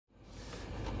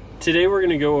Today we're going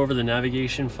to go over the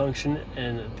navigation function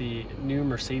in the new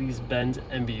Mercedes Benz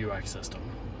MBUX system.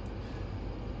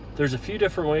 There's a few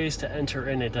different ways to enter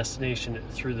in a destination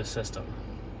through the system.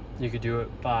 You could do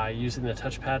it by using the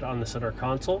touchpad on the center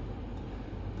console,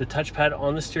 the touchpad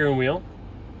on the steering wheel,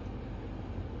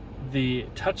 the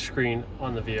touchscreen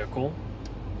on the vehicle,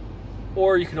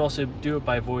 or you can also do it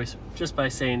by voice just by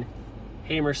saying,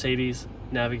 "Hey Mercedes,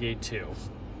 navigate to."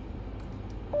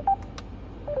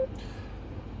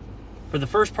 For the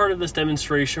first part of this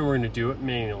demonstration, we're going to do it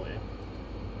manually.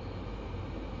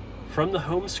 From the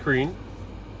home screen,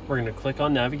 we're going to click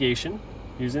on navigation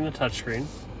using the touchscreen.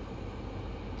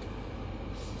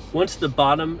 Once the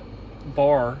bottom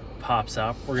bar pops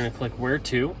up, we're going to click where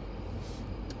to,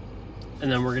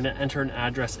 and then we're going to enter an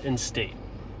address in state.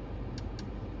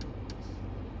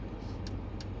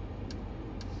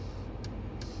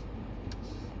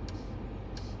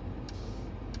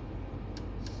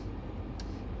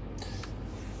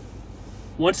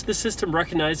 Once the system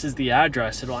recognizes the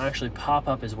address, it'll actually pop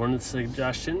up as one of the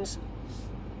suggestions,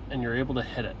 and you're able to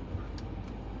hit it.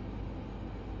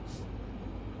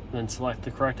 Then select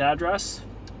the correct address.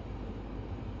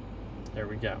 There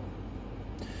we go.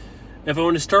 If I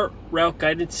want to start route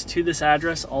guidance to this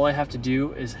address, all I have to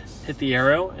do is hit the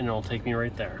arrow and it'll take me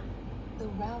right there. The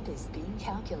route is being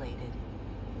calculated.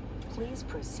 Please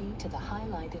proceed to the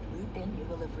highlighted route and you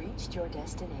will have reached your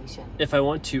destination. If I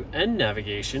want to end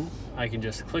navigation, I can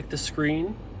just click the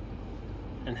screen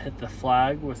and hit the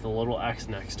flag with the little X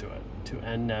next to it to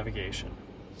end navigation.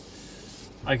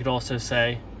 I could also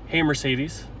say, "Hey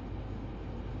Mercedes,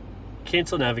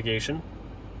 cancel navigation."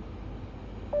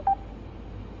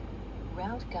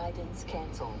 Route guidance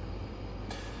canceled.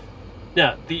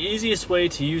 Now, the easiest way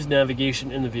to use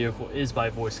navigation in the vehicle is by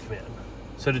voice command.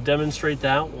 So to demonstrate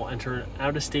that, we'll enter an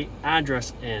out-of-state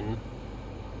address in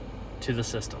to the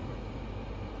system.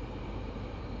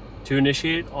 To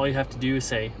initiate, all you have to do is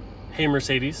say, "Hey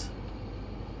Mercedes,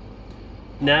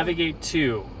 navigate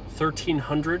to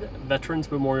 1300 Veterans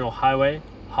Memorial Highway,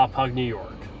 Hauppauge, New York."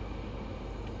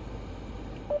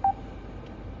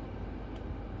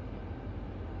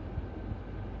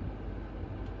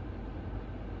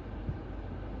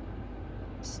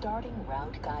 Starting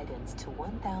route guidance to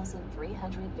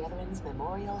 1300 Veterans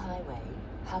Memorial Highway,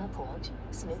 Hauppauge,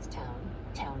 Smithtown,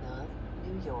 Town of,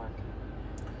 New York.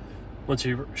 Once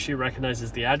she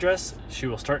recognizes the address, she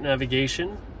will start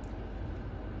navigation,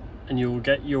 and you will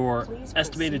get your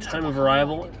estimated time of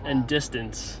arrival and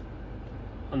distance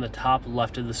on the top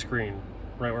left of the screen,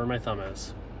 right where my thumb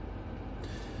is.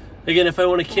 Again, if I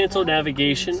want to cancel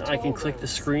navigation, I can click the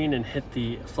screen and hit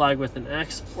the flag with an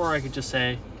X, or I could just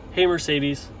say, "Hey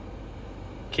Mercedes,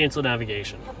 cancel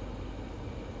navigation."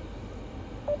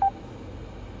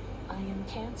 I am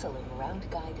canceling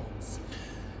route guidance.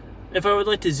 If I would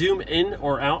like to zoom in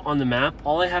or out on the map,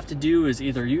 all I have to do is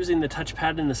either using the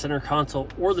touchpad in the center console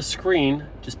or the screen,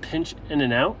 just pinch in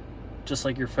and out, just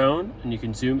like your phone, and you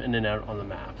can zoom in and out on the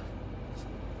map.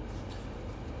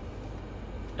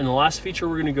 And the last feature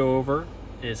we're going to go over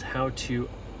is how to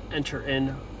enter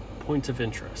in points of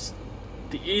interest.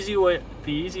 The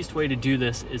easiest way to do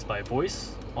this is by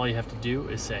voice. All you have to do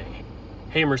is say,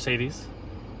 "Hey Mercedes,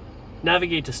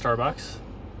 navigate to Starbucks."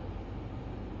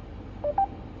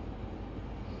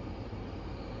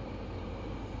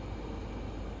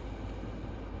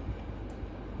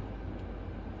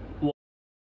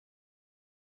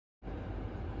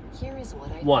 Here is what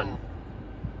I 1. found.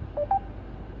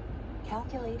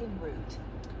 Calculating route.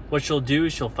 What you'll do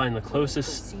is you'll find the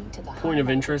closest point of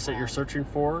interest that you're searching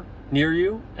for near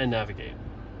you and navigate.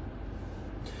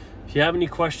 If you have any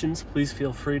questions, please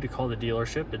feel free to call the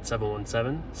dealership at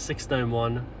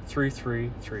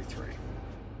 717-691-3333.